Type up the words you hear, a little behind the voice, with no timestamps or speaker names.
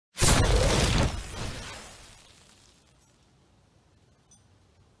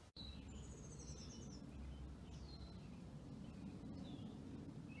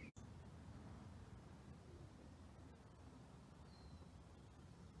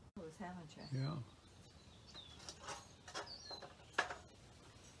those, haven't you? Yeah.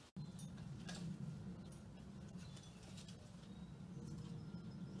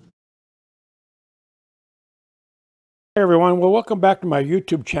 Hey everyone, well, welcome back to my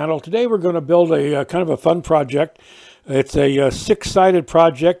YouTube channel. Today we're going to build a kind of a fun project. It's a six-sided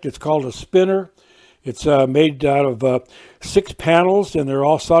project. It's called a spinner. It's made out of 6 panels, and they're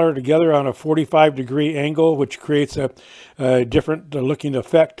all soldered together on a 45-degree angle, which creates a different looking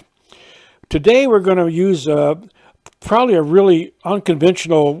effect. Today we're going to use probably a really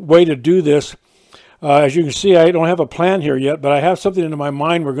unconventional way to do this. As you can see, I don't have a plan here yet, but I have something in my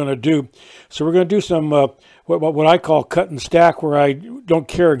mind we're going to do. So we're going to do some what I call cut and stack, where I don't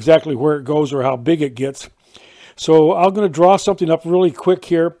care exactly where it goes or how big it gets. So I'm going to draw something up really quick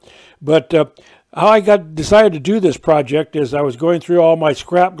here. But how I decided to do this project is I was going through all my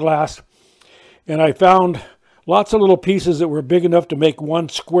scrap glass, and I found lots of little pieces that were big enough to make 1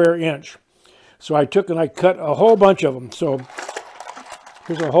 square inch. So I took and I cut a whole bunch of them. So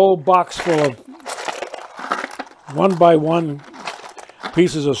here's a whole box full of 1 by 1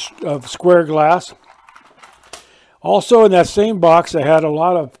 pieces of square glass. Also in that same box I had a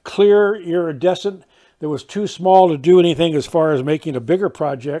lot of clear iridescent that was too small to do anything as far as making a bigger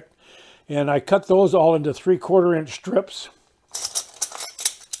project, and I cut those all into 3/4 inch strips.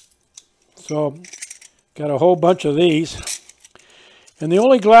 So got a whole bunch of these, and the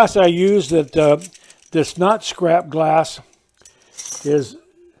only glass I use that's not scrap glass is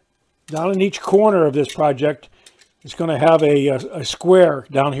down in each corner of this project. It's going to have a square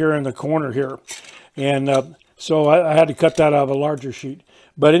down here in the corner here, and so I had to cut that out of a larger sheet.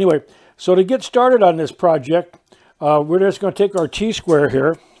 But anyway, so to get started on this project, we're just going to take our T-square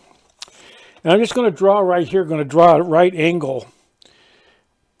here, and I'm just going to draw right here, going to draw a right angle.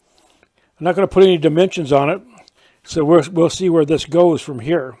 I'm not going to put any dimensions on it, so we'll see where this goes from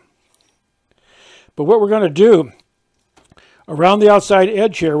here. But what we're going to do, around the outside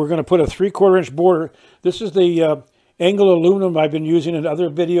edge here, we're going to put a 3/4 inch border. This is the angle aluminum I've been using in other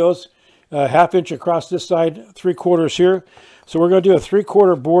videos, 1/2 inch across this side, 3/4 here. So we're going to do a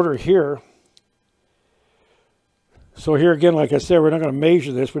 3/4 border here. So here again, like I said, we're not going to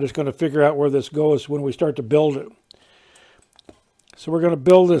measure this. We're just going to figure out where this goes when we start to build it. So we're going to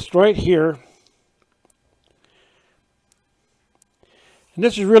build this right here. And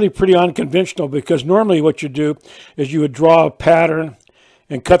this is really pretty unconventional, because normally what you do is you would draw a pattern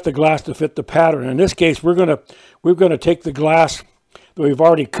and cut the glass to fit the pattern. In this case, we're going to take the glass that we've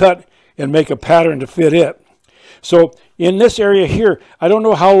already cut and make a pattern to fit it. So in this area here, I don't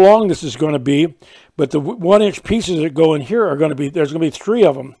know how long this is going to be, but the 1 inch pieces that go in here are going to be, there's going to be 3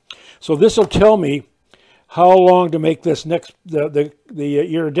 of them. So this will tell me how long to make this next, the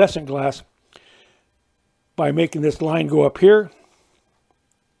iridescent glass, by making this line go up here.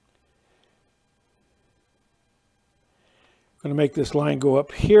 I'm going to make this line go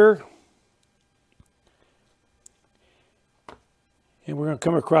up here. And we're going to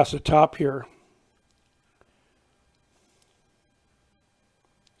come across the top here.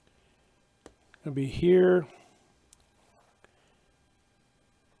 It'll be here,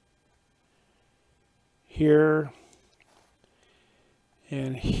 here,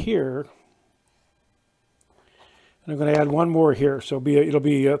 and here. And I'm going to add one more here, so it'll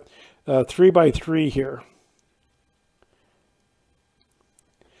be a 3 by 3 here.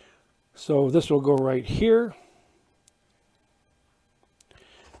 So this will go right here.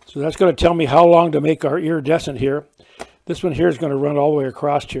 So that's going to tell me how long to make our iridescent here. This one here is going to run all the way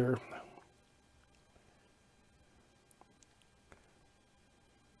across here.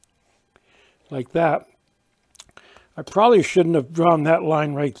 Like that. I probably shouldn't have drawn that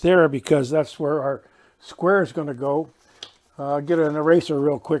line right there, because that's where our square is going to go. I'll get an eraser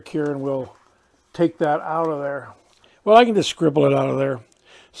real quick here and we'll take that out of there. Well, I can just scribble it out of there.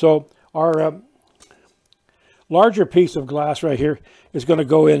 So our larger piece of glass right here is going to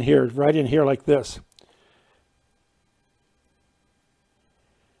go in here, right in here like this.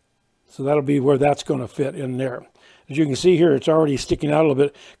 So that'll be where that's going to fit in there. As you can see here, it's already sticking out a little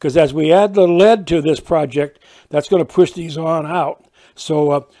bit, because as we add the lead to this project, that's going to push these on out.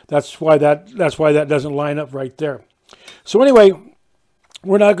 So that's why that doesn't line up right there. So anyway,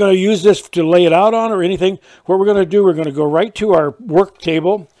 we're not going to use this to lay it out on or anything. What we're going to do, we're going to go right to our work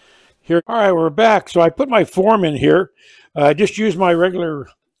table here. All right, we're back. So I put my form in here. I just used my regular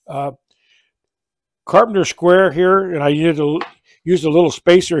carpenter square here, and I used a little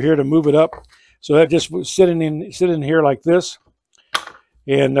spacer here to move it up. So that just was sit in here like this,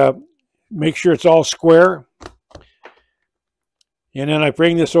 and make sure it's all square. And then I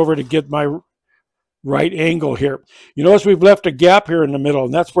bring this over to get my right angle here. You notice we've left a gap here in the middle,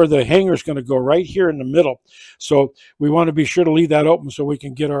 and that's where the hanger is going to go, right here in the middle. So we want to be sure to leave that open so we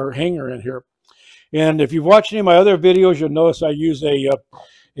can get our hanger in here. And if you've watched any of my other videos, you'll notice I use a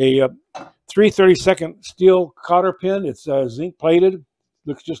 3/32 steel cotter pin. It's zinc plated.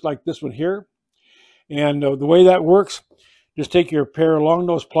 Looks just like this one here. And the way that works, just take your pair of long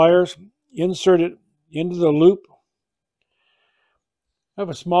nose pliers, insert it into the loop. I have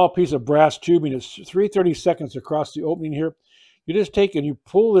a small piece of brass tubing. It's 3/32 across the opening here. You just take and you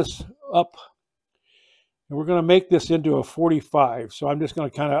pull this up, and we're going to make this into a 45. So I'm just going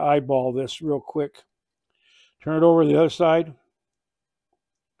to kind of eyeball this real quick. Turn it over to the other side.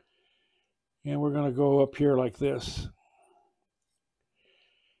 And we're going to go up here like this.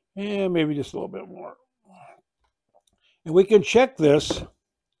 And maybe just a little bit more. And we can check this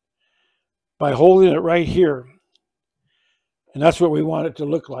by holding it right here. And that's what we want it to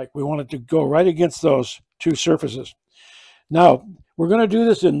look like. We want it to go right against those two surfaces. Now, we're going to do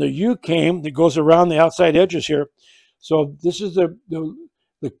this in the U-came that goes around the outside edges here. So this is the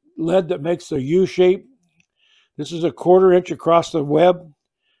lead that makes the U shape. This is a 1/4 inch across the web,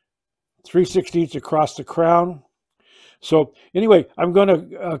 3/16 across the crown. So anyway, I'm going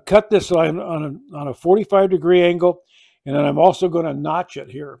to cut this line on a 45-degree angle, and then I'm also going to notch it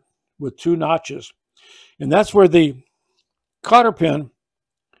here with 2 notches. And that's where the cotter pin,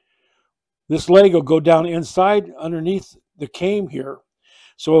 this leg will go down inside underneath the came here.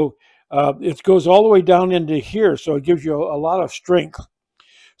 So it goes all the way down into here, so it gives you a lot of strength.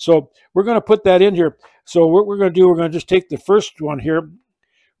 So we're going to put that in here. So what we're going to do, we're going to just take the first one here.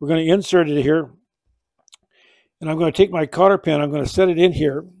 We're going to insert it here. And I'm going to take my cotter pin, I'm going to set it in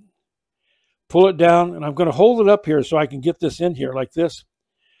here, pull it down, and I'm going to hold it up here so I can get this in here like this.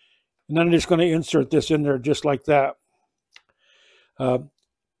 And then I'm just going to insert this in there just like that.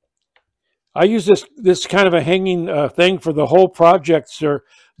 I use this kind of a hanging thing for the whole projects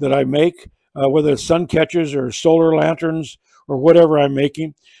that I make, whether it's sun catchers or solar lanterns or whatever I'm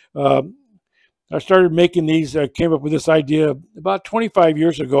making. I started making these. I came up with this idea about 25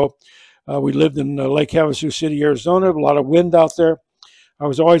 years ago. We lived in Lake Havasu City, Arizona, a lot of wind out there. I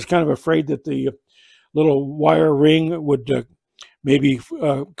was always kind of afraid that the little wire ring would maybe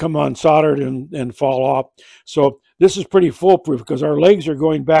come unsoldered and fall off. So this is pretty foolproof because our legs are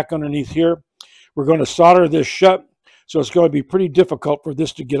going back underneath here. We're going to solder this shut, so it's going to be pretty difficult for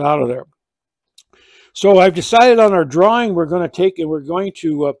this to get out of there. So I've decided on our drawing we're going to take and we're going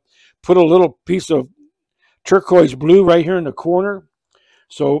to put a little piece of turquoise blue right here in the corner.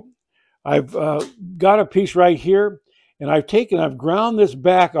 So I've got a piece right here, and I've ground this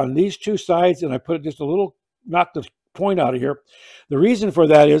back on these 2 sides, and I put it just a little, knock the point out of here. The reason for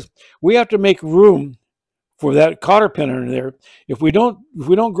that is we have to make room for that cotter pin in there. If we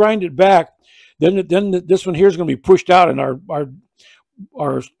don't grind it back, then this one here is going to be pushed out, and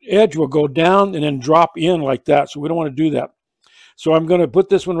our edge will go down and then drop in like that. So we don't want to do that. So I'm going to put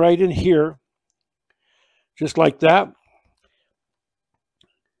this one right in here, just like that.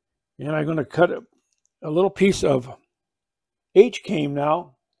 And I'm going to cut a little piece of H-came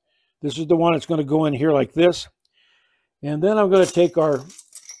now. This is the one that's going to go in here like this. And then I'm going to take our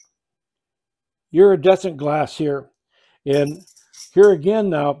iridescent glass here. And here again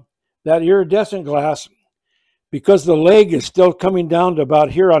now, that iridescent glass, because the leg is still coming down to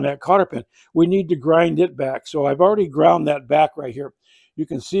about here on that cotter pin, we need to grind it back. So I've already ground that back right here. You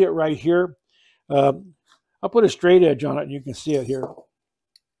can see it right here. I'll put a straight edge on it and you can see it here.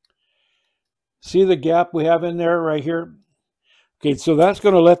 See the gap we have in there right here? Okay, so that's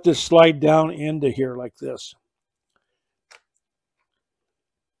going to let this slide down into here like this.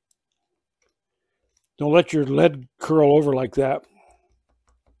 Don't let your lead curl over like that.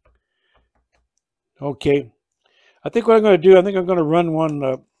 Okay. I think what I'm going to do, I think I'm going to run one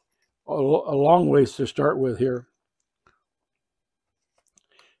a long ways to start with here.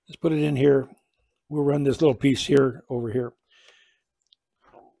 Let's put it in here. We'll run this little piece here over here.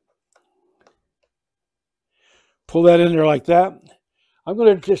 Pull that in there like that. I'm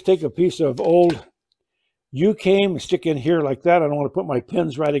going to just take a piece of old U-came and stick in here like that. I don't want to put my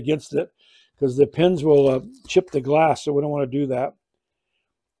pins right against it because the pins will chip the glass, so we don't want to do that.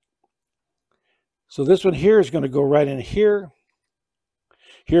 So this one here is going to go right in here.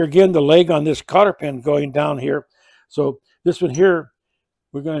 Here again, the leg on this cotter pin going down here. So this one here,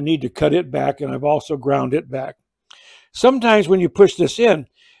 we're going to need to cut it back, and I've also ground it back. Sometimes when you push this in,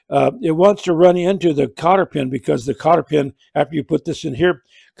 it wants to run into the cotter pin because the cotter pin, after you put this in here,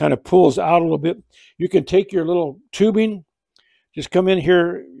 kind of pulls out a little bit. You can take your little tubing, just come in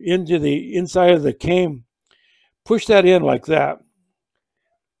here into the inside of the came, push that in like that.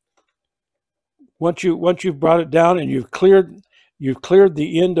 once you've brought it down and you've cleared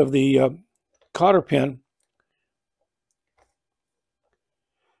the end of the cotter pin,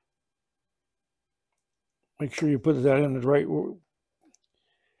 make sure you put that in the right.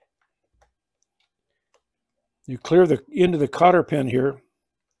 You clear the end of the cotter pin here,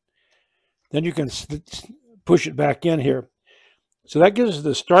 then you can push it back in here. So that gives us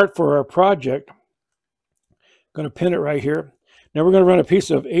the start for our project. I'm going to pin it right here. Now we're going to run a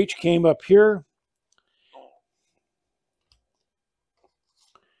piece of H-came up here,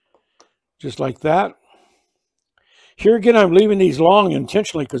 just like that. Here again, I'm leaving these long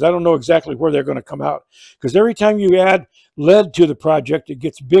intentionally because I don't know exactly where they're going to come out. Because every time you add lead to the project, it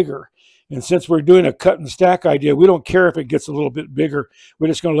gets bigger. And since we're doing a cut and stack idea, we don't care if it gets a little bit bigger. We're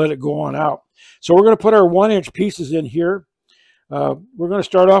just going to let it go on out. So we're going to put our 1-inch pieces in here. We're going to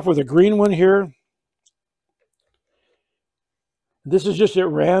start off with a green one here. This is just at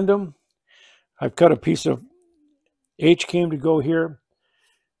random. I've cut a piece of H-came to go here.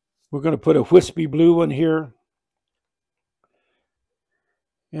 We're going to put a wispy blue one here.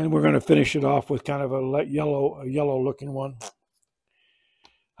 And we're going to finish it off with kind of a yellow looking one.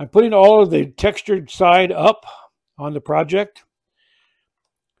 I'm putting all of the textured side up on the project.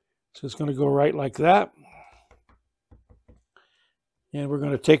 So it's going to go right like that. And we're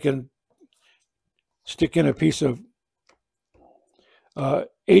going to take and stick in a piece of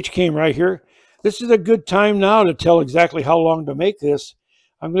H-came right here. This is a good time now to tell exactly how long to make this.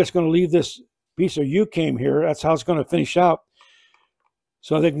 I'm just going to leave this piece of U-came here. That's how it's going to finish out.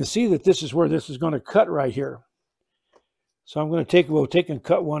 So they can see that this is where this is going to cut right here. So I'm going to we'll take and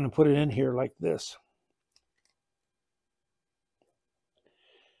cut one and put it in here like this.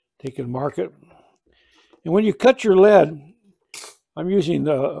 Take and mark it. And when you cut your lead, I'm using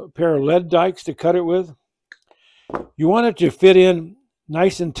a pair of lead dikes to cut it with. You want it to fit in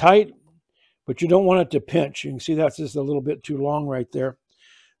nice and tight, but you don't want it to pinch. You can see that's just a little bit too long right there.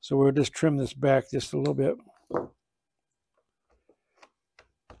 So we'll just trim this back just a little bit.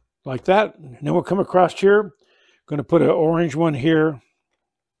 Like that. And then we'll come across here. Going to put an orange one here.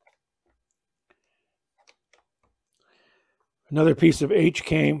 Another piece of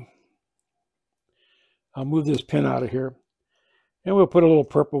H-came. I'll move this pin out of here. And we'll put a little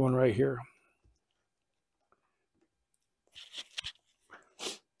purple one right here.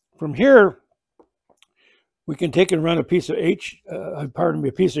 From here, we can take and run a piece of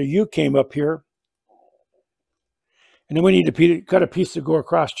a piece of U-came up here. And then we need to cut a piece to go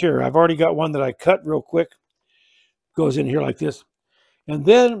across here. I've already got one that I cut real quick. Goes in here like this. And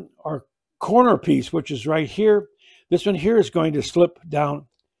then our corner piece, which is right here, this one here is going to slip down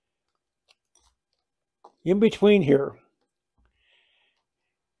in between here.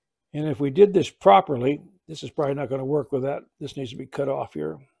 And if we did this properly, this is probably not going to work with that. This needs to be cut off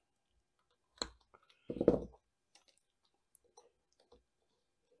here.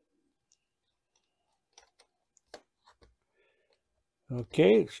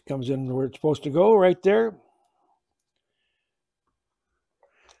 Okay, it comes in where it's supposed to go, right there.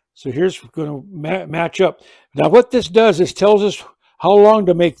 So here's going to match up. Now what this does is tells us how long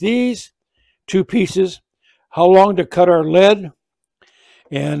to make these two pieces, how long to cut our lead.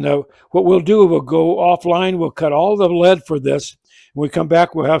 And what we'll do, we'll go offline, we'll cut all the lead for this. When we come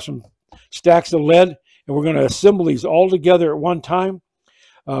back, we'll have some stacks of lead, and we're going to assemble these all together at one time.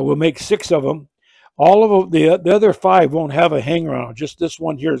 We'll make 6 of them. All of the other 5 won't have a hanger on it. Just this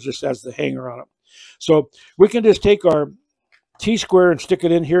one here just has the hanger on it. So we can just take our T-square and stick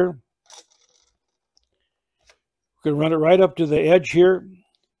it in here. We can run it right up to the edge here,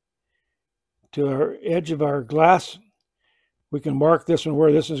 to our edge of our glass. We can mark this one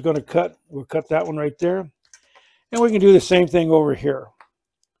where this is going to cut. We'll cut that one right there. And we can do the same thing over here.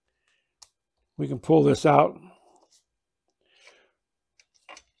 We can pull this out.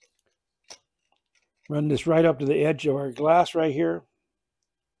 Run this right up to the edge of our glass right here.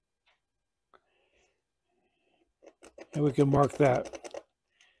 And we can mark that.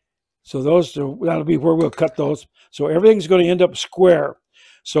 So that'll be where we'll cut those. So everything's going to end up square.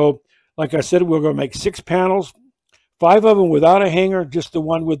 So like I said, we're going to make 6 panels. 5 of them without a hanger, just the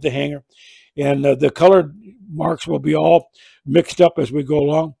one with the hanger. And the colored marks will be all mixed up as we go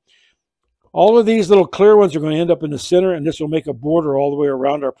along. All of these little clear ones are going to end up in the center, and this will make a border all the way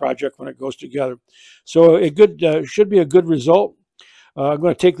around our project when it goes together. So it should be a good result. I'm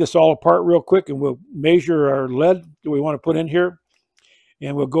going to take this all apart real quick, and we'll measure our lead that we want to put in here,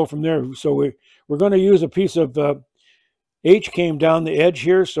 and we'll go from there. So we're going to use a piece of H-came down the edge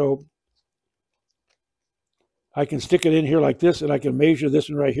here, so I can stick it in here like this, and I can measure this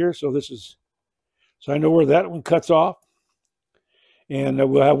one right here. So I know where that one cuts off. And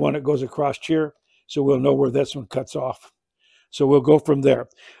we'll have one that goes across here. so we'll know where this one cuts off. So we'll go from there.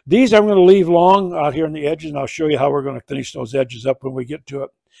 These I'm going to leave long out here on the edges, and I'll show you how we're going to finish those edges up when we get to it.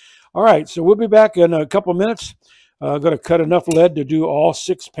 All right, so we'll be back in a couple minutes. I'm going to cut enough lead to do all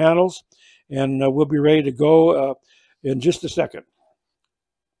 6 panels, and we'll be ready to go in just a second.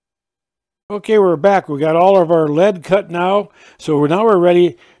 Okay, we're back. We got all of our lead cut now, so now we're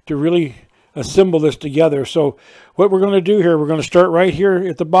ready to really assemble this together. So what we're going to do here, we're going to start right here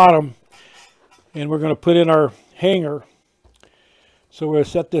at the bottom, and we're going to put in our hanger. So we'll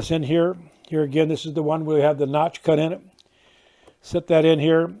set this in here. Here again, this is the one where we have the notch cut in it. Set that in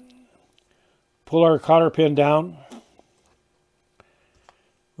here. Pull our cotter pin down.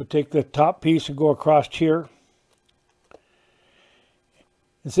 We'll take the top piece and go across here.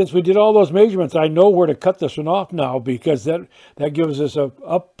 And since we did all those measurements, I know where to cut this one off now, because that gives us a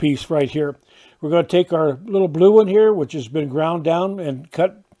up piece right here. We're going to take our little blue one here, which has been ground down and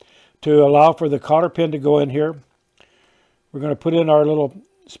cut to allow for the cotter pin to go in here. We're going to put in our little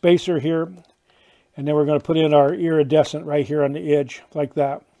spacer here, and then we're going to put in our iridescent right here on the edge, like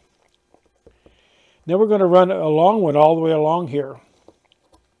that. Then we're going to run a long one all the way along here.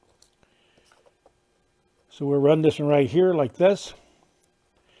 So we'll run this one right here like this.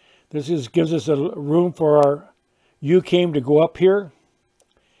 This gives us a room for our U-came to go up here.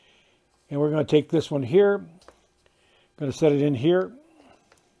 And we're going to take this one here. Going to set it in here.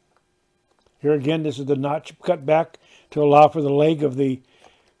 Here again, this is the notch cut back to allow for the leg of the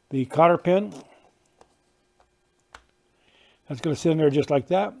cotter pin. That's going to sit in there just like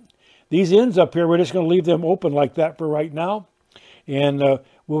that. These ends up here, we're just going to leave them open like that for right now. And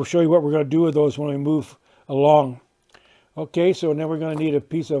we'll show you what we're going to do with those when we move along. Okay, so now we're going to need a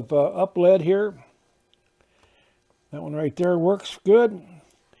piece of up lead here. That one right there works good.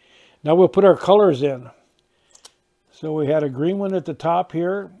 Now we'll put our colors in. So we had a green one at the top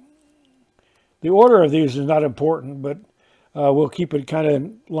here. The order of these is not important, but we'll keep it kind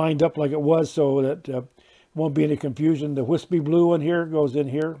of lined up like it was so that won't be any confusion. The wispy blue one here goes in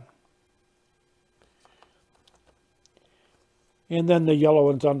here. And then the yellow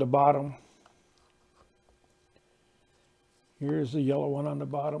one's on the bottom. Here's the yellow one on the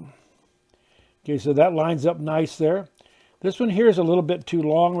bottom. Okay, so that lines up nice there. This one here is a little bit too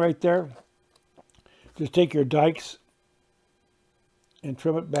long right there. Just take your dikes and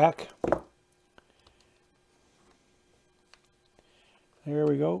trim it back. There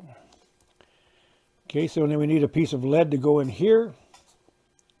we go. Okay, so then we need a piece of lead to go in here.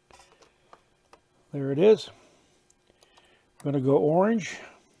 There it is. I'm going to go orange.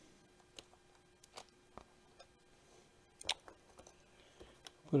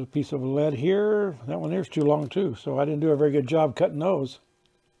 Put a piece of lead here. That one there's too long too, so I didn't do a very good job cutting those.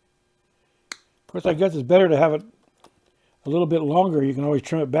 Of course, I guess it's better to have it a little bit longer. You can always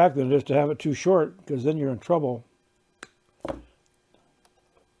trim it back than it is to have it too short, because then you're in trouble.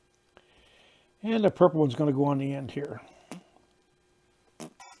 And the purple one's going to go on the end here.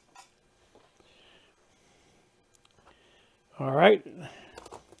 All right.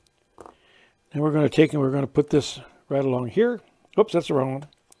 Then we're going to take and we're going to put this right along here. Oops, that's the wrong one.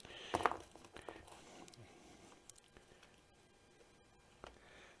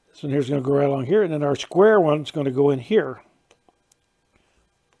 This one here's going to go right along here, and then our square one's going to go in here.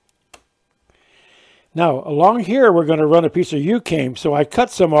 Now, along here, we're going to run a piece of U-came. So I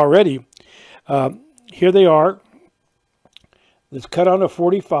cut some already. Here they are. It's cut on a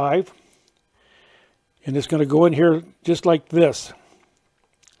 45. And it's going to go in here just like this.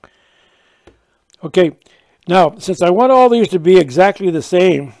 Okay, now, since I want all these to be exactly the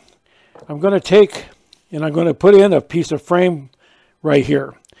same, I'm going to take and I'm going to put in a piece of frame right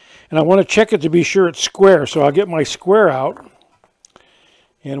here. And I want to check it to be sure it's square. So I'll get my square out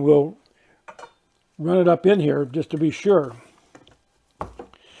and we'll run it up in here just to be sure.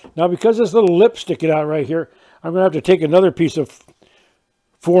 Now, because this little lip sticking out right here, I'm going to have to take another piece of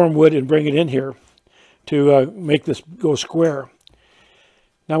form wood and bring it in here to make this go square.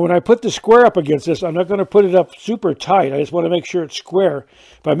 Now, when I put the square up against this, I'm not going to put it up super tight. I just want to make sure it's square.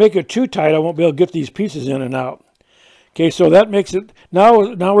 If I make it too tight, I won't be able to get these pieces in and out. Okay, so that makes it,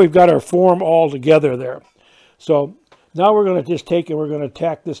 now we've got our form all together there. So now we're going to just take and we're going to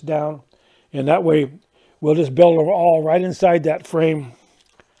tack this down. And that way, we'll just build them all right inside that frame.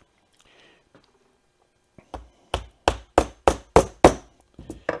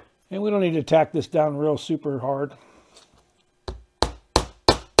 And we don't need to tack this down real super hard.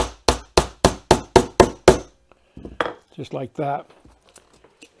 Just like that.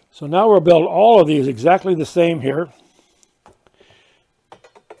 So now we'll build all of these exactly the same here.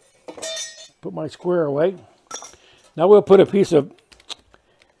 Put my square away. Now we'll put a piece of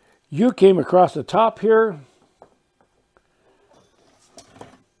U came across the top here.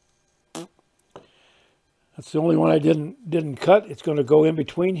 That's the only one I didn't cut. It's going to go in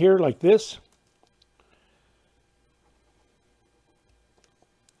between here like this.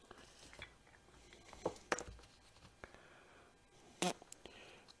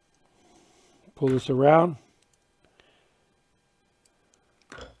 Pull this around.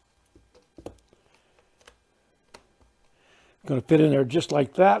 Going to fit in there just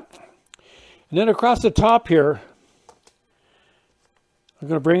like that. And then across the top here, I'm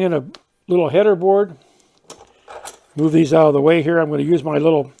going to bring in a little header board. Move these out of the way here. I'm going to use my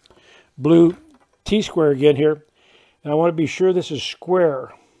little blue T-square again here. And I want to be sure this is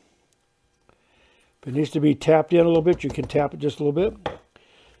square. If it needs to be tapped in a little bit, you can tap it just a little bit.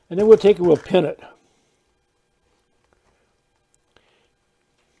 And then we'll take it, we'll pin it.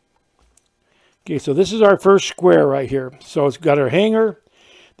 Okay, so this is our first square right here. So it's got our hanger.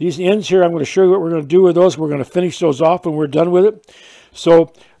 These ends here, I'm going to show you what we're going to do with those. We're going to finish those off when we're done with it.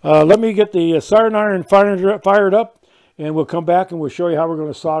 So let me get the soldering iron fired up, and we'll come back and we'll show you how we're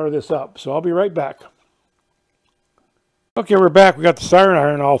going to solder this up. So I'll be right back. Okay, we're back. We got the soldering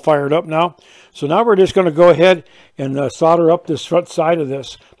iron all fired up now. So now we're just going to go ahead and solder up this front side of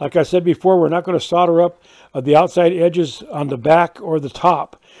this. Like I said before, we're not going to solder up the outside edges on the back or the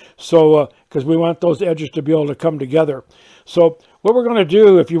top. So, because we want those edges to be able to come together. So what we're going to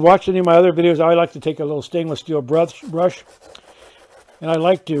do, if you've watched any of my other videos, I like to take a little stainless steel brush, and I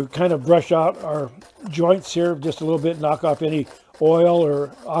like to kind of brush out our joints here just a little bit, knock off any oil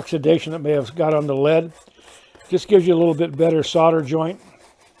or oxidation that may have got on the lead. Just gives you a little bit better solder joint.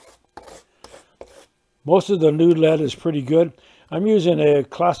 Most of the new lead is pretty good. I'm using a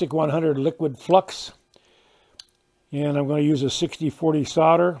Classic 100 liquid flux, and I'm going to use a 60-40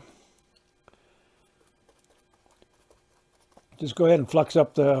 solder. Just go ahead and flux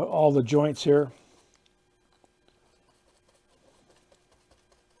up all the joints here.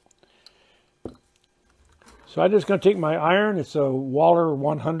 So I'm just going to take my iron. It's a Waller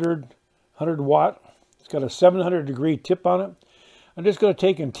 100 watt. It's got a 700-degree tip on it. I'm just going to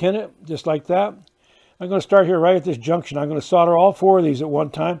take and tin it just like that. I'm going to start here right at this junction. I'm going to solder all four of these at one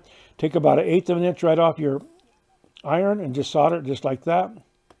time. Take about 1/8 of an inch right off your iron and just solder it just like that.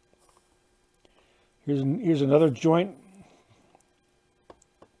 Here's another joint.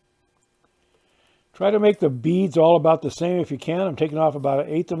 Try to make the beads all about the same if you can. I'm taking off about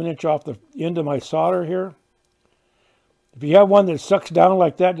 1/8 of an inch off the end of my solder here. If you have one that sucks down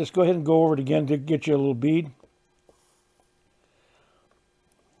like that, just go ahead and go over it again to get you a little bead.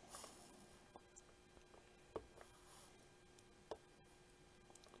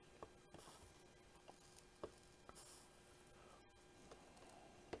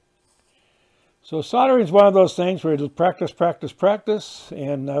 So soldering is one of those things where you practice,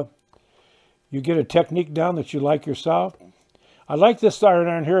 and you get a technique down that you like yourself. I like this soldering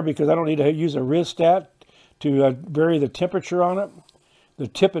iron here because I don't need to use a rheostat to vary the temperature on it. The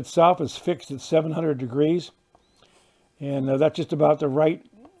tip itself is fixed at 700 degrees, and that's just about the right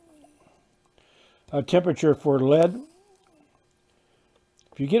temperature for lead.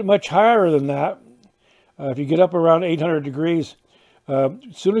 If you get much higher than that, if you get up around 800 degrees, as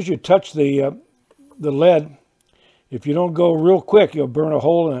soon as you touch the lead, if you don't go real quick, you'll burn a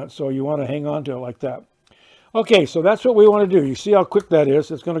hole in it. So you want to hang on to it like that. Okay, so that's what we want to do. You see how quick that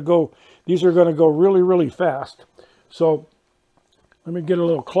is? It's going to go, these are going to go really, really fast. So let me get a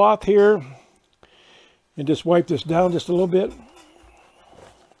little cloth here and just wipe this down just a little bit.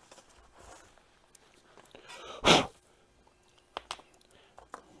 Of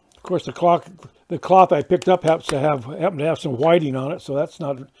course, the cloth I picked up happens to have some whiting on it, so that's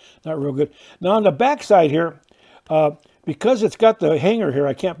not real good. Now on the back side here, because it's got the hanger here,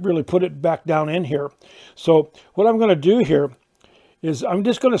 I can't really put it back down in here. So what I'm going to do here is I'm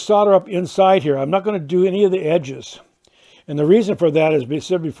just going to solder up inside here. I'm not going to do any of the edges. And the reason for that is, as I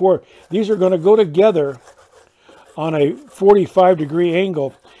said before, these are going to go together on a 45-degree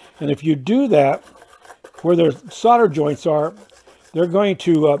angle. And if you do that, where the solder joints are, they're going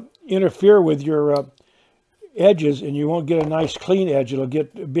to interfere with your edges, and you won't get a nice clean edge. It'll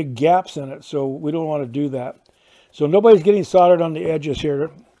get big gaps in it, so we don't want to do that. So nobody's getting soldered on the edges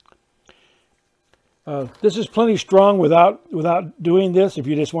here. This is plenty strong without doing this. If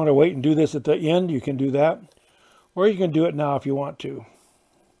you just want to wait and do this at the end, you can do that. Or you can do it now if you want to.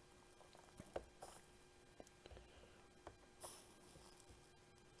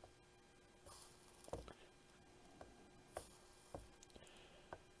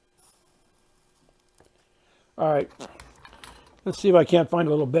 All right, let's see if I can't find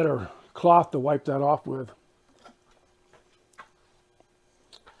a little better cloth to wipe that off with.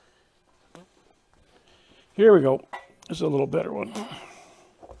 Here we go. This is a little better one.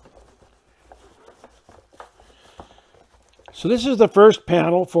 So this is the first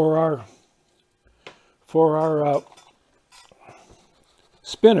panel for our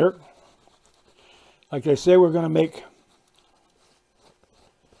spinner. Like I say, we're going to make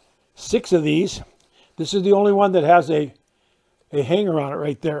 6 of these. This is the only one that has a hanger on it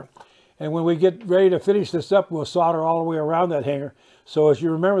right there. And when we get ready to finish this up, we'll solder all the way around that hanger. So as you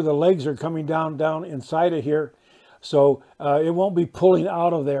remember, the legs are coming down inside of here. So it won't be pulling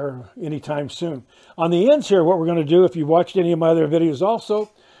out of there anytime soon. On the ends here, what we're going to do, if you've watched any of my other videos also,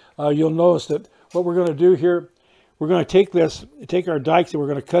 you'll notice that what we're going to do here, we're going to take our dikes and we're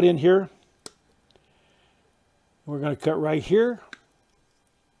going to cut in here. We're going to cut right here.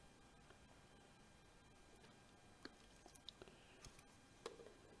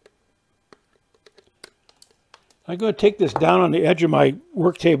 I'm going to take this down on the edge of my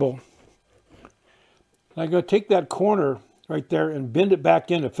work table. I'm going to take that corner right there and bend it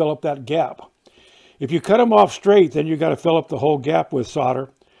back in to fill up that gap. If you cut them off straight, then you've got to fill up the whole gap with solder.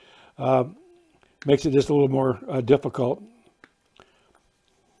 Makes it just a little more difficult.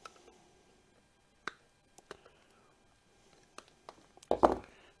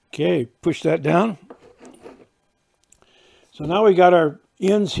 Okay, push that down. So now we got our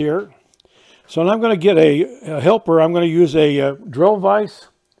ends here. So now I'm going to get a helper. I'm going to use a drill vise.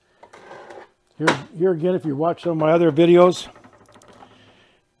 Here again, if you watch some of my other videos,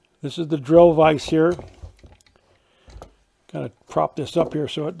 this is the drill vise here. Kind of prop this up here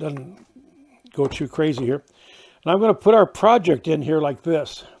so it doesn't go too crazy here. And I'm going to put our project in here like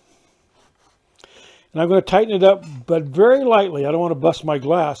this. And I'm going to tighten it up, but very lightly. I don't want to bust my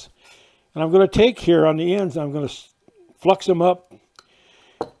glass. And I'm going to take here on the ends, I'm going to flux them up.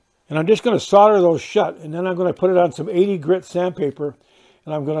 And I'm just going to solder those shut. And then I'm going to put it on some 80 grit sandpaper.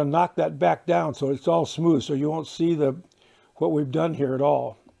 And I'm going to knock that back down so it's all smooth, so you won't see what we've done here at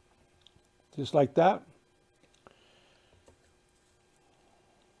all. Just like that.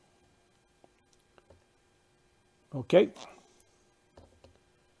 Okay.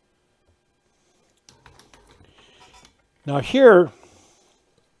 Now here,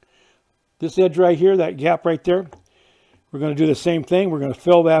 this edge right here, that gap right there, we're going to do the same thing. We're going to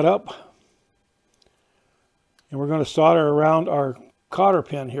fill that up. And we're going to solder around our cotter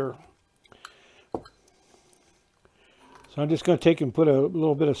pin here. So I'm just going to take and put a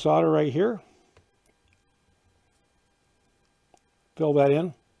little bit of solder right here. Fill that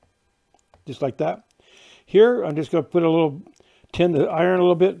in, just like that. Here, I'm just going to put a little tin to iron a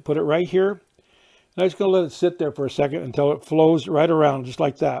little bit, put it right here. And I'm just going to let it sit there for a second until it flows right around, just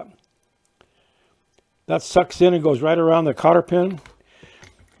like that. That sucks in and goes right around the cotter pin.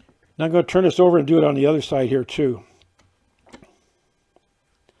 Now I'm going to turn this over and do it on the other side here too.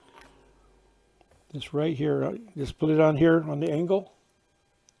 This right here, just put it on here on the angle.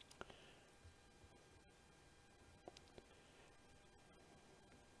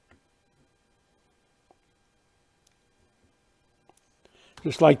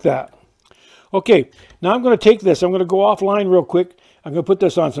 Just like that. Okay, now I'm going to take this. I'm going to go offline real quick. I'm going to put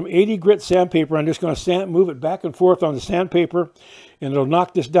this on some 80 grit sandpaper. I'm just going to move it back and forth on the sandpaper, and it'll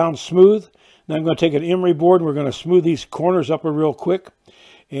knock this down smooth. Then I'm going to take an emery board, and we're going to smooth these corners up real quick.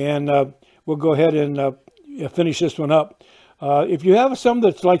 And we'll go ahead and finish this one up. If you have some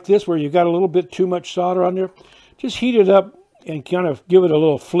that's like this, where you've got a little bit too much solder on there, just heat it up and kind of give it a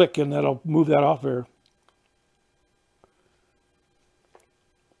little flick, and that'll move that off there.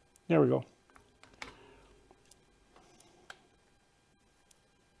 There we go.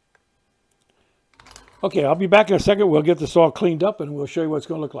 Okay, I'll be back in a second. We'll get this all cleaned up, and we'll show you what it's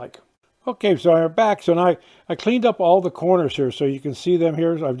going to look like. Okay, so I'm back. So now I cleaned up all the corners here, so you can see them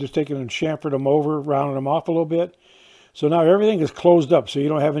here. I've just taken and chamfered them over, rounded them off a little bit. So now everything is closed up, so you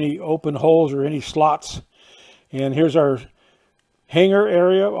don't have any open holes or any slots. And here's our hanger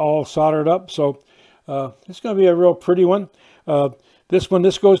area all soldered up. So it's going to be a real pretty one. When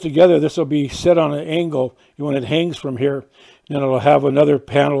this goes together, this will be set on an angle when it hangs from here. Then it'll have another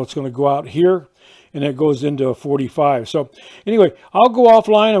panel that's going to go out here, and it goes into a 45. So anyway, I'll go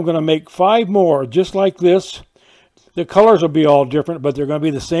offline. I'm going to make 5 more just like this. The colors will be all different, but they're going to be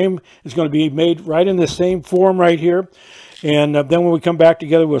the same. It's going to be made right in the same form right here. And then when we come back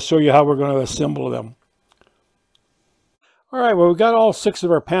together, we'll show you how we're going to assemble them. All right, well, we've got all 6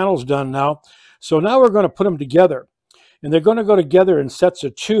 of our panels done now. So now we're going to put them together. And they're going to go together in sets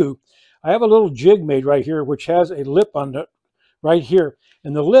of 2. I have a little jig made right here, which has a lip on it right here.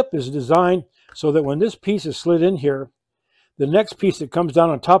 And the lip is designed so that when this piece is slid in here, the next piece that comes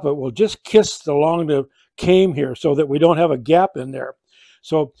down on top of it will just kiss along the came here so that we don't have a gap in there.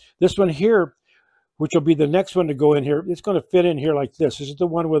 So this one here, which will be the next one to go in here. It's going to fit in here like this. This is the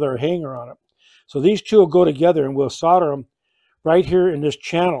one with our hanger on it. So these two will go together, and we'll solder them right here in this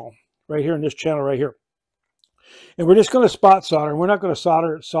channel, right here in this channel right here. And we're just going to spot solder. We're not going to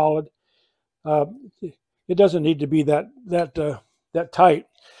solder it solid. It doesn't need to be that tight.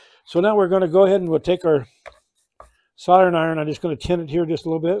 So now we're going to go ahead and we'll take our soldering iron. I'm just going to tin it here just a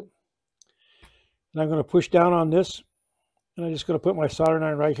little bit. And I'm going to push down on this. And I'm just going to put my soldering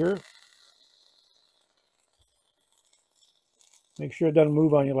iron right here. Make sure it doesn't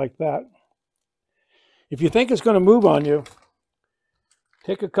move on you like that. If you think it's going to move on you,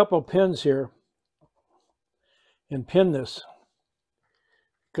 take a couple of pins here and pin this,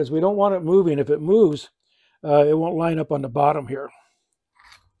 because we don't want it moving. If it moves, it won't line up on the bottom here.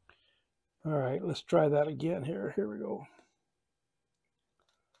 All right, let's try that again here. Here we go.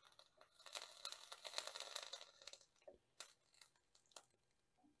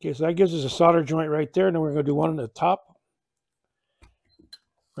 Okay, so that gives us a solder joint right there. And then we're going to do one on the top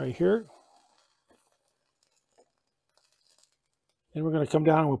right here. And we're going to come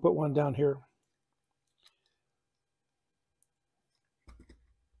down and we'll put one down here.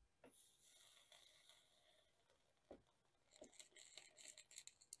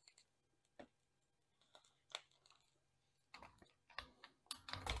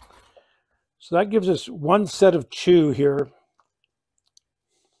 So that gives us one set of two here.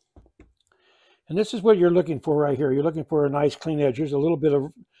 And this is what you're looking for right here. You're looking for a nice clean edge. There's a little bit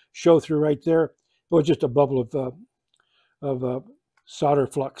of show through right there. Or just a bubble of solder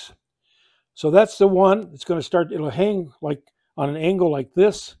flux. So that's the one. It's going to start, it'll hang like on an angle like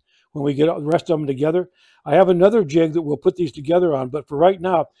this when we get the rest of them together. I have another jig that we'll put these together on, but for right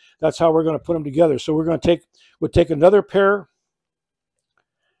now, that's how we're going to put them together. So we're going to we'll take another pair.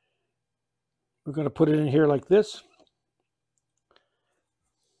 We're going to put it in here like this.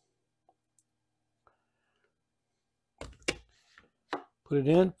 Put it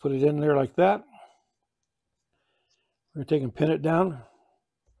in there like that. We're going to take and pin it down.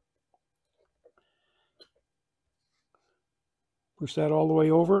 Push that all the way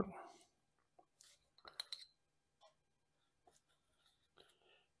over.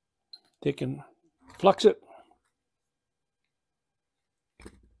 Take and flux it.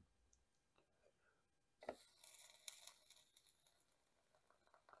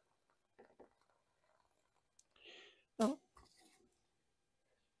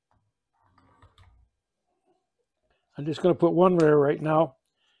 I'm just going to put one there right now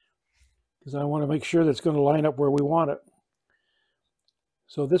because I want to make sure that it's going to line up where we want it.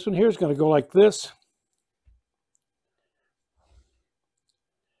 So this one here is going to go like this.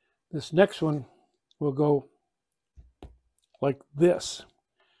 This next one will go like this.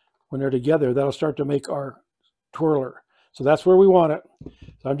 When they're together, that'll start to make our twirler. So that's where we want it.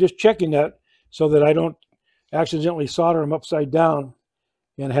 So I'm just checking that so that I don't accidentally solder them upside down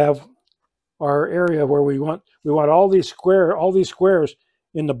and have our area where we want all these squares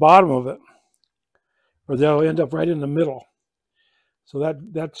in the bottom of it, or they'll end up right in the middle. So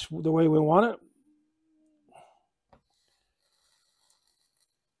that's the way we want it.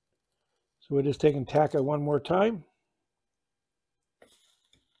 So we're just taking tack it one more time.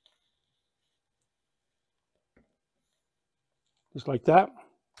 Just like that.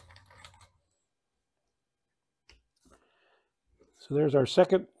 So there's our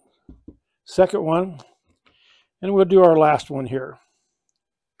second one. And we'll do our last one here.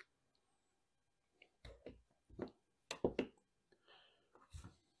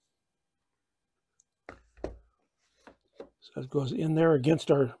 So it goes in there against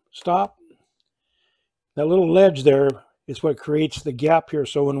our stop. That little ledge there is what creates the gap here.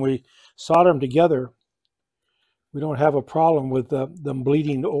 So when we solder them together, we don't have a problem with them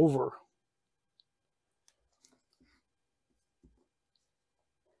bleeding over.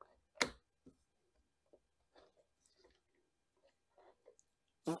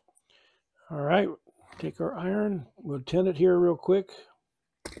 All right, take our iron, we'll tin it here real quick.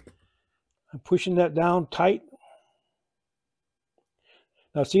 I'm pushing that down tight.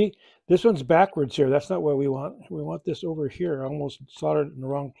 Now see, this one's backwards here. That's not what we want. We want this over here. I almost soldered it in the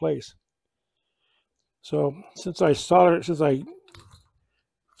wrong place. So since I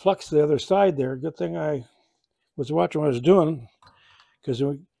fluxed the other side there, good thing I was watching what I was doing, because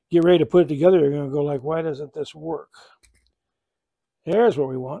when we get ready to put it together, you're going to go like, why doesn't this work? There's what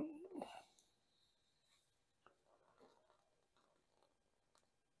we want.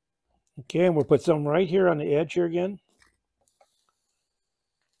 Okay, and we'll put some right here on the edge here again.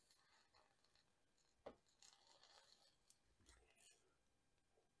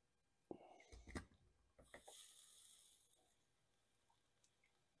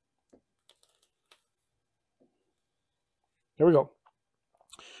 There we go.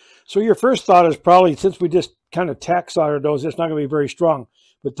 So your first thought is probably, since we just kind of tack soldered those, it's not going to be very strong.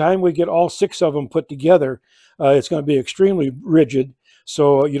 By the time we get all 6 of them put together, it's going to be extremely rigid,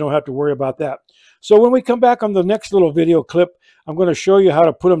 so you don't have to worry about that. So when we come back on the next little video clip, I'm going to show you how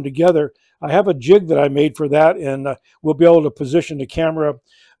to put them together. I have a jig that I made for that, and we'll be able to position the camera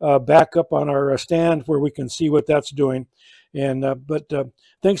back up on our stand where we can see what that's doing. And but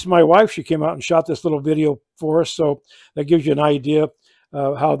thanks to my wife, she came out and shot this little video for us, so that gives you an idea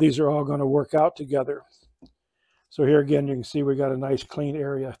how these are all going to work out together. So here again, you can see we got a nice clean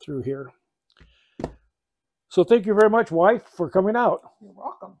area through here. So thank you very much, wife, for coming out. You're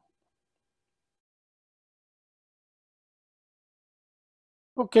welcome.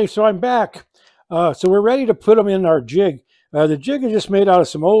 Okay, so I'm back. So we're ready to put them in our jig. The jig is just made out of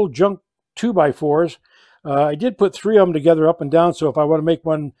some old junk 2x4s. I did put 3 of them together up and down, so if I want to make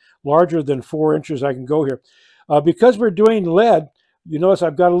one larger than 4 inches, I can go here. Because we're doing lead, you notice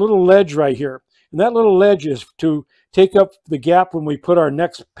I've got a little ledge right here. And that little ledge is to take up the gap when we put our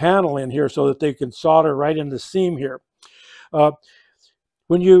next panel in here so that they can solder right in the seam here.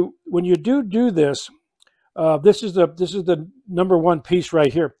 When you do this, this is the number 1 piece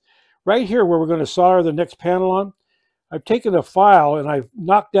right here. Right here where we're going to solder the next panel on, I've taken a file and I've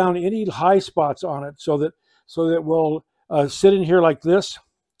knocked down any high spots on it so that it will sit in here like this.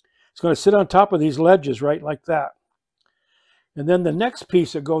 It's going to sit on top of these ledges right like that. And then the next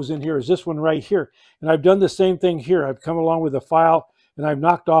piece that goes in here is this one right here. And I've done the same thing here. I've come along with a file and I've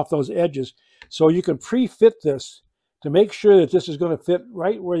knocked off those edges. So you can pre-fit this to make sure that this is going to fit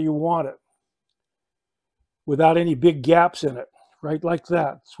right where you want it without any big gaps in it, right like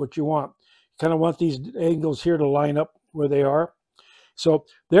that. That's what you want. You kind of want these angles here to line up where they are. So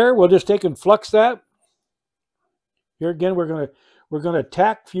there, we'll just take and flux that. Here again, we're going to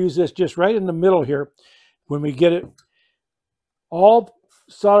tack fuse this just right in the middle here when we get it all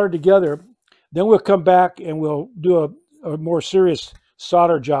soldered together. Then we'll come back and we'll do a more serious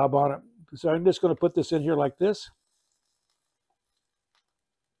solder job on it. So I'm just going to put this in here like this.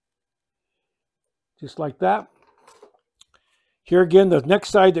 Just like that. Here again, the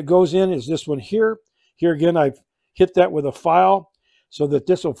next side that goes in is this one here. Here again, I've hit that with a file so that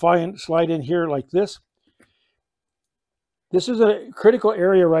this will slide in here like this. This is a critical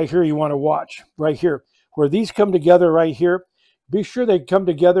area right here you want to watch, right here. Where these come together right here, be sure they come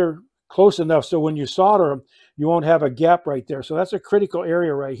together close enough so when you solder them, you won't have a gap right there. So that's a critical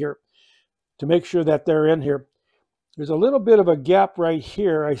area right here to make sure that they're in here. There's a little bit of a gap right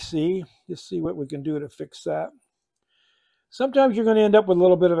here, I see. Let's see what we can do to fix that. Sometimes you're going to end up with a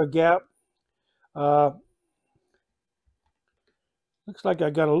little bit of a gap. Looks like I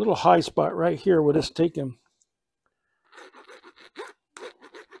got a little high spot right here with this taking.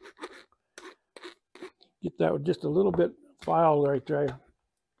 Get that with just a little bit file right there.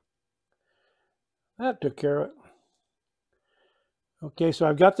 That took care of it. Okay, so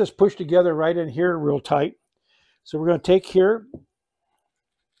I've got this pushed together right in here real tight. So we're going to take here,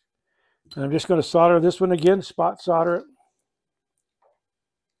 and I'm just going to solder this one again, spot solder it.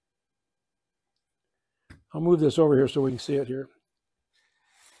 I'll move this over here so we can see it here.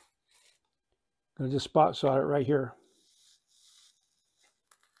 I'm going to just spot solder it right here.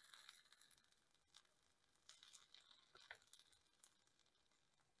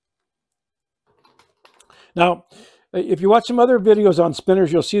 Now, if you watch some other videos on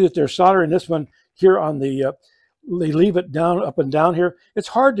spinners, you'll see that they're soldering this one here on the, they leave it down, up and down here. It's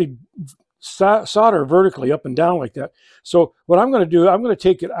hard to solder vertically up and down like that. So what I'm going to do, I'm going to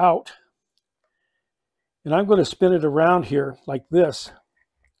take it out and I'm going to spin it around here like this.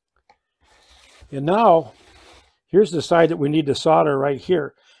 And now, here's the side that we need to solder right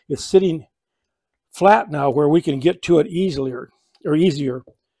here. It's sitting flat now where we can get to it easier. I'm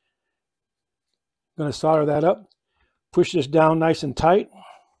going to solder that up. Push this down nice and tight.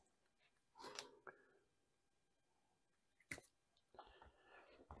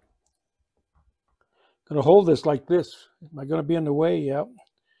 Going to hold this like this. Am I going to be in the way? Yeah.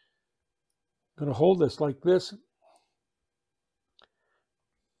 Going to hold this like this.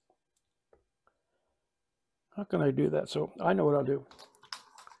 How can I do that? So I know what I'll do.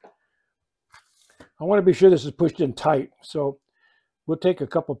 I want to be sure this is pushed in tight. So we'll take a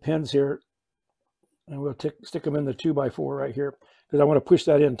couple pins here and we'll stick them in the 2x4 right here because I want to push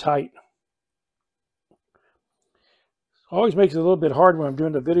that in tight. Always makes it a little bit hard when I'm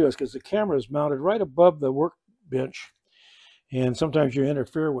doing the videos because the camera is mounted right above the workbench and sometimes you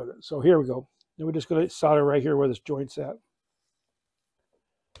interfere with it. So here we go. Then we're just going to solder right here where this joint's at.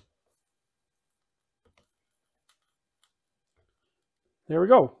 There we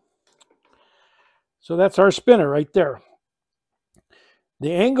go. So that's our spinner right there.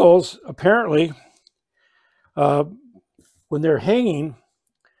 the angles apparently, when they're hanging,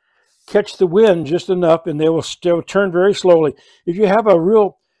 catch the wind just enough, and they will still turn very slowly. If you have a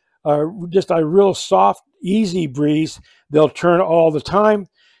real, just a real soft, easy breeze, they'll turn all the time.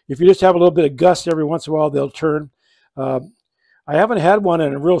 If you just have a little bit of gust every once in a while, they'll turn. I haven't had one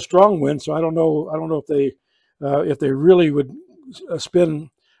in a real strong wind, so I don't know. I don't know if they really would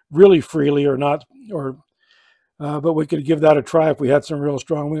spin really freely or not. But we could give that a try if we had some real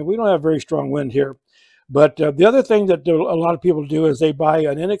strong wind. We don't have very strong wind here. But the other thing that a lot of people do is they buy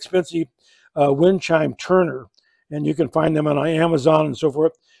an inexpensive wind chime turner, and you can find them on Amazon and so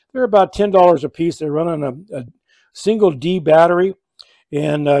forth. They're about $10 a piece. They run on a single D battery,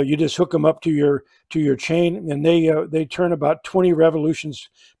 and you just hook them up to your chain, and they turn about 20 revolutions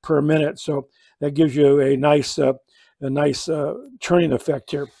per minute. So that gives you a nice turning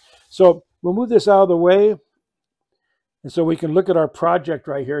effect here. So we'll move this out of the way. And so we can look at our project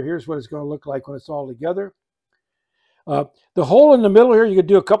right here. Here's what it's going to look like when it's all together. The hole in the middle here, you could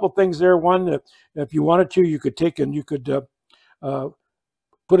do a couple things there. One, if you wanted to, you could take and you could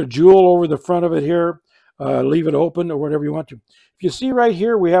put a jewel over the front of it here, leave it open or whatever you want to. If you see right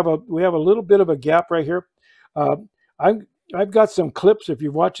here, we have a little bit of a gap right here. I've got some clips. If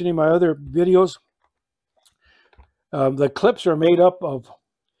you've watched any of my other videos, the clips are made up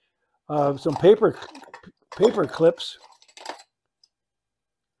of some paper clips.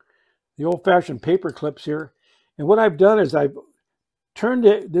 The old-fashioned paper clips here. And what I've done is I've turned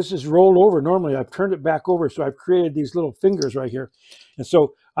it, this is rolled over normally, I've turned it back over, so I've created these little fingers right here. And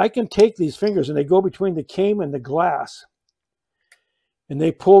so I can take these fingers and they go between the cane and the glass, and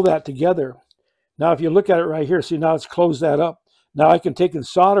they pull that together. Now if you look at it right here, see, now it's closed that up. Now I can take and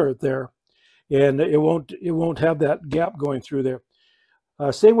solder it there, and it won't have that gap going through there.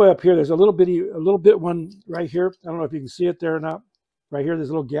 Same way up here, there's a little bit one right here. I don't know if you can see it there or not. Right here, there's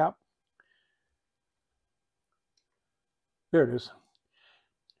a little gap. There it is.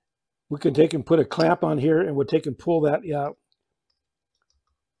 We can take and put a clamp on here, and we'll take and pull that out.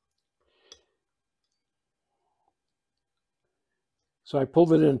 So I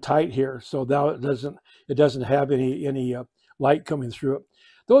pulled it in tight here, so now it doesn't have any light coming through it.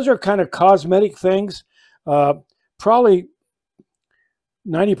 Those are kind of cosmetic things. Probably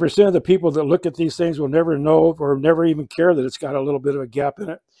 90% of the people that look at these things will never know or never even care that it's got a little bit of a gap in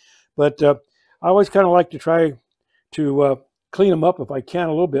it. But I always kind of like to try to clean them up if I can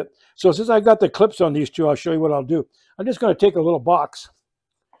a little bit. So since I've got the clips on these two, I'll show you what I'll do. I'm just going to take a little box.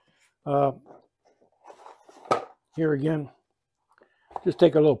 Here again, just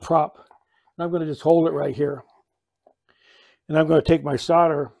take a little prop. And I'm going to just hold it right here. And I'm going to take my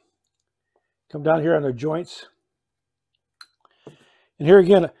solder, come down here on the joints. And here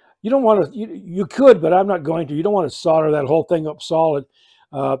again, you don't want to, you could, but I'm not going to. You don't want to solder that whole thing up solid.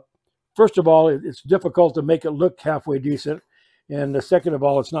 First of all, it's difficult to make it look halfway decent. And second of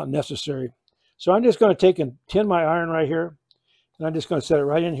all, it's not necessary. So I'm just going to take and tin my iron right here. And I'm just going to set it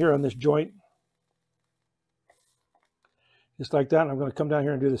right in here on this joint. Just like that. And I'm going to come down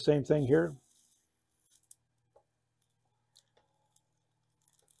here and do the same thing here.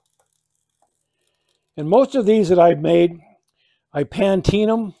 And most of these that I've made, I Pantene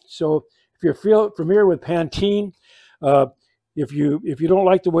them. So if you're familiar with Pantene, if you don't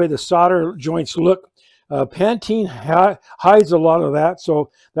like the way the solder joints look, Pantene hides a lot of that,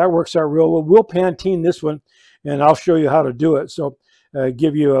 so that works out real well. We'll Pantene this one, and I'll show you how to do it. So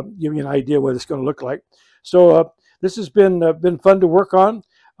give you an idea what it's going to look like. So this has been fun to work on.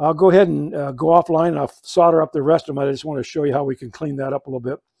 I'll go ahead and go offline, and I'll solder up the rest of them. I just want to show you how we can clean that up a little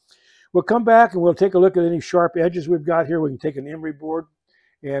bit. We'll come back and we'll take a look at any sharp edges we've got here. We can take an emery board,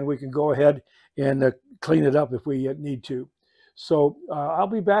 and we can go ahead and clean it up if we need to. So I'll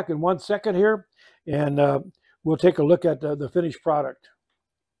be back in 1 second here, and we'll take a look at the finished product.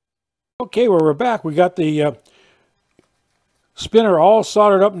 Okay, well, we're back. We got the spinner all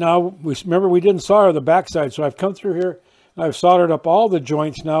soldered up now. Remember, we didn't solder the backside, so I've come through here and I've soldered up all the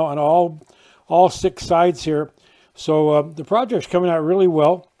joints now on all 6 sides here. So the project's coming out really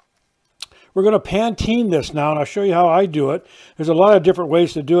well. We're going to Pantene this now, and I'll show you how I do it. There's a lot of different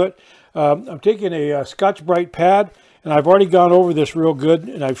ways to do it. I'm taking a Scotch-Brite pad, and I've already gone over this real good,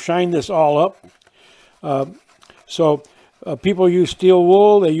 and I've shined this all up. People use steel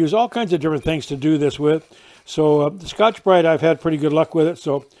wool. They use all kinds of different things to do this with. So the Scotch-Brite, I've had pretty good luck with it.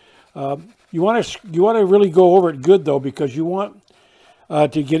 So you want to really go over it good, though, because you want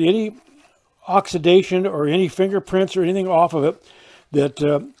to get any oxidation or any fingerprints or anything off of it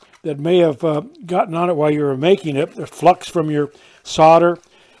that may have gotten on it while you were making it, the flux from your solder,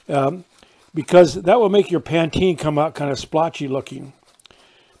 because that will make your Pantene come out kind of splotchy looking.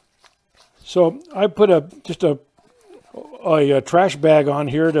 So I put just a trash bag on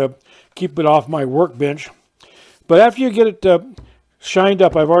here to keep it off my workbench. But after you get it shined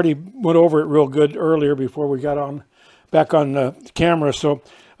up, I've already went over it real good earlier before we got back on the camera. So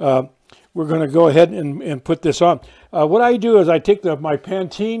we're going to go ahead and put this on. What I do is I take my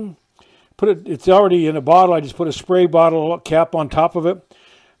Pantene, it's already in a bottle. I just put a spray bottle cap on top of it.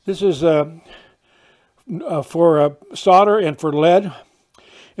 This is for solder and for lead.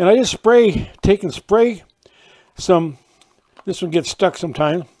 And I just spray some, this one gets stuck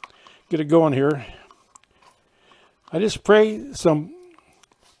sometimes, get it going here. I just spray some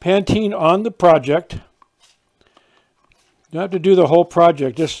Pantene on the project. You don't have to do the whole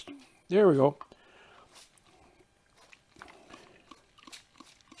project, there we go.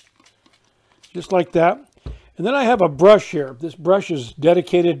 Just like that. And then I have a brush here. This brush is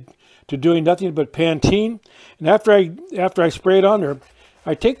dedicated to doing nothing but Pantene. And after I spray it on there,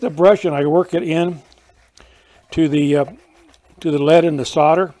 I take the brush and I work it in to the lead and the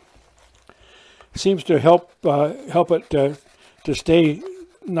solder. It seems to help it to stay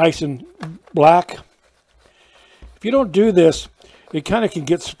nice and black. If you don't do this, it kind of can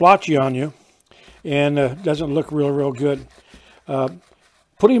get splotchy on you and doesn't look real good.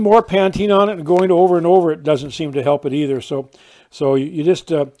 Putting more Pantene on it and going over and over it doesn't seem to help it either. So you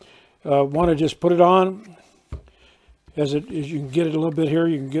just want to just put it on as you can get it a little bit here.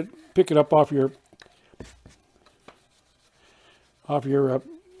 You can pick it up off your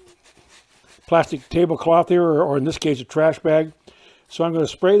plastic tablecloth here, or in this case a trash bag. So I'm going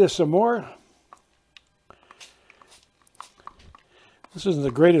to spray this some more. This isn't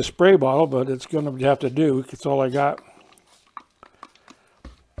the greatest spray bottle, but it's going to have to do. It's all I got.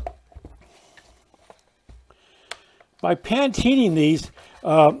 By Pantening these,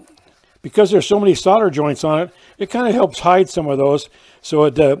 because there's so many solder joints on it, it kind of helps hide some of those, so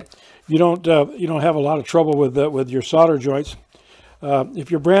you don't have a lot of trouble with your solder joints.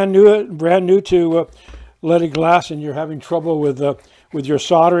 If you're brand new to leaded glass and you're having trouble with your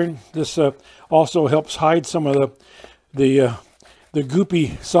soldering, this also helps hide some of the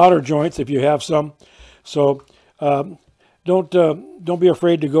goopy solder joints if you have some. So don't be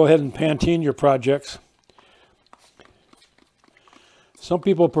afraid to go ahead and Pantene your projects. Some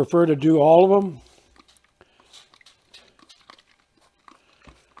people prefer to do all of them.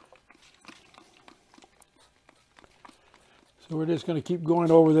 So we're just going to keep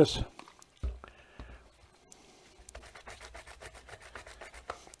going over this.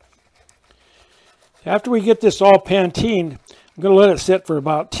 After we get this all Pantened, I'm going to let it sit for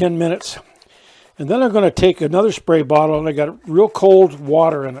about 10 minutes. And then I'm going to take another spray bottle, and I got real cold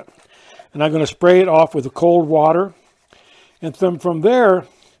water in it. And I'm going to spray it off with the cold water. And then from there,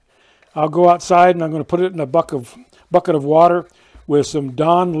 I'll go outside and I'm going to put it in a bucket of water with some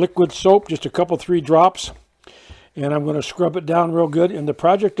Dawn liquid soap, just a couple, 3 drops. And I'm going to scrub it down real good, and the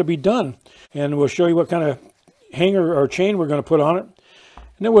project will be done. And we'll show you what kind of hanger or chain we're going to put on it.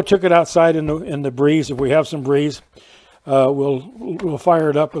 And then we'll take it outside in the breeze. If we have some breeze, we'll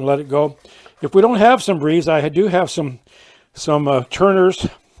fire it up and let it go. If we don't have some breeze, I do have some turners.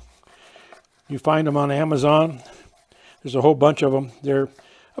 You find them on Amazon. There's a whole bunch of them. They're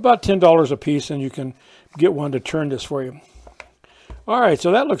about $10 a piece, and you can get one to turn this for you. All right,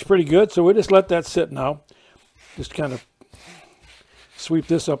 so that looks pretty good. So we'll just let that sit now. Just kind of sweep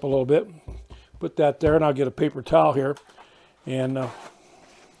this up a little bit. Put that there, and I'll get a paper towel here and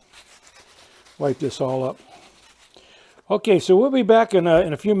wipe this all up. Okay, so we'll be back in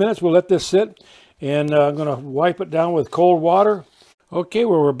a few minutes. We'll let this sit, and I'm going to wipe it down with cold water. Okay,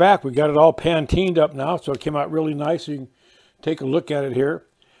 well, we're back. We got it all Pantened up now, so it came out really nice. You can take a look at it here.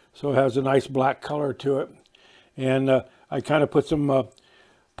 So it has a nice black color to it. And I kind of put some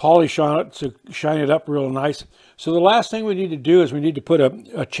polish on it to shine it up real nice. So the last thing we need to do is we need to put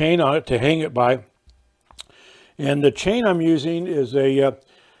a chain on it to hang it by. And the chain I'm using is a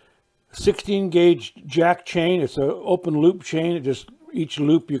 16 gauge jack chain. It's an open loop chain. Each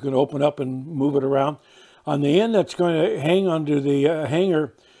loop you can open up and move it around. On the end that's going to hang onto the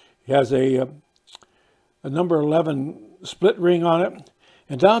hanger, it has a number 11 split ring on it.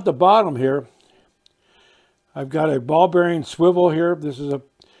 And down at the bottom here, I've got a ball bearing swivel here. This is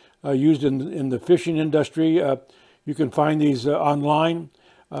used in the fishing industry. You can find these online.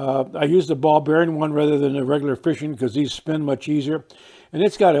 I use the ball bearing one rather than the regular fishing because these spin much easier. And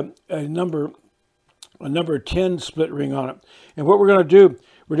it's got a number 10 split ring on it. And what we're going to do,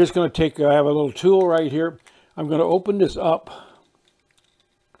 we're just going to take, I have a little tool right here. I'm going to open this up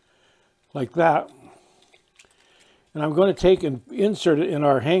like that. And I'm going to take and insert it in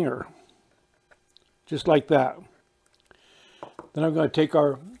our hanger, just like that. Then I'm going to take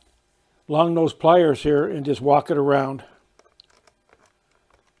our long nose pliers here and just walk it around.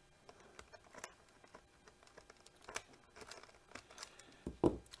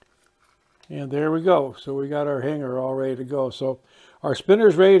 And there we go. So we got our hanger all ready to go. So our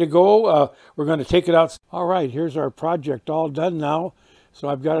spinner's ready to go. We're going to take it out. All right, here's our project all done now. So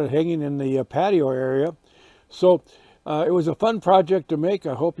I've got it hanging in the patio area. So it was a fun project to make.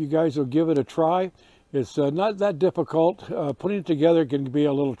 I hope you guys will give it a try. It's not that difficult. Putting it together can be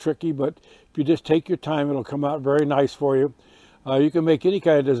a little tricky, but if you just take your time, it'll come out very nice for you. You can make any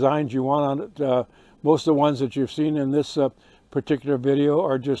kind of designs you want on it. Most of the ones that you've seen in this particular video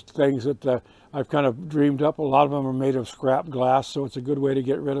are just things that I've kind of dreamed up. A lot of them are made of scrap glass, so it's a good way to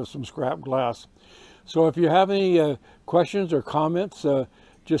get rid of some scrap glass. So if you have any questions or comments,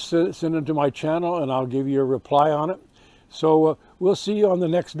 just send them to my channel and I'll give you a reply on it. So we'll see you on the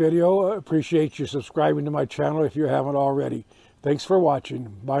next video. I appreciate you subscribing to my channel if you haven't already. Thanks for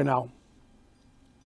watching. Bye now.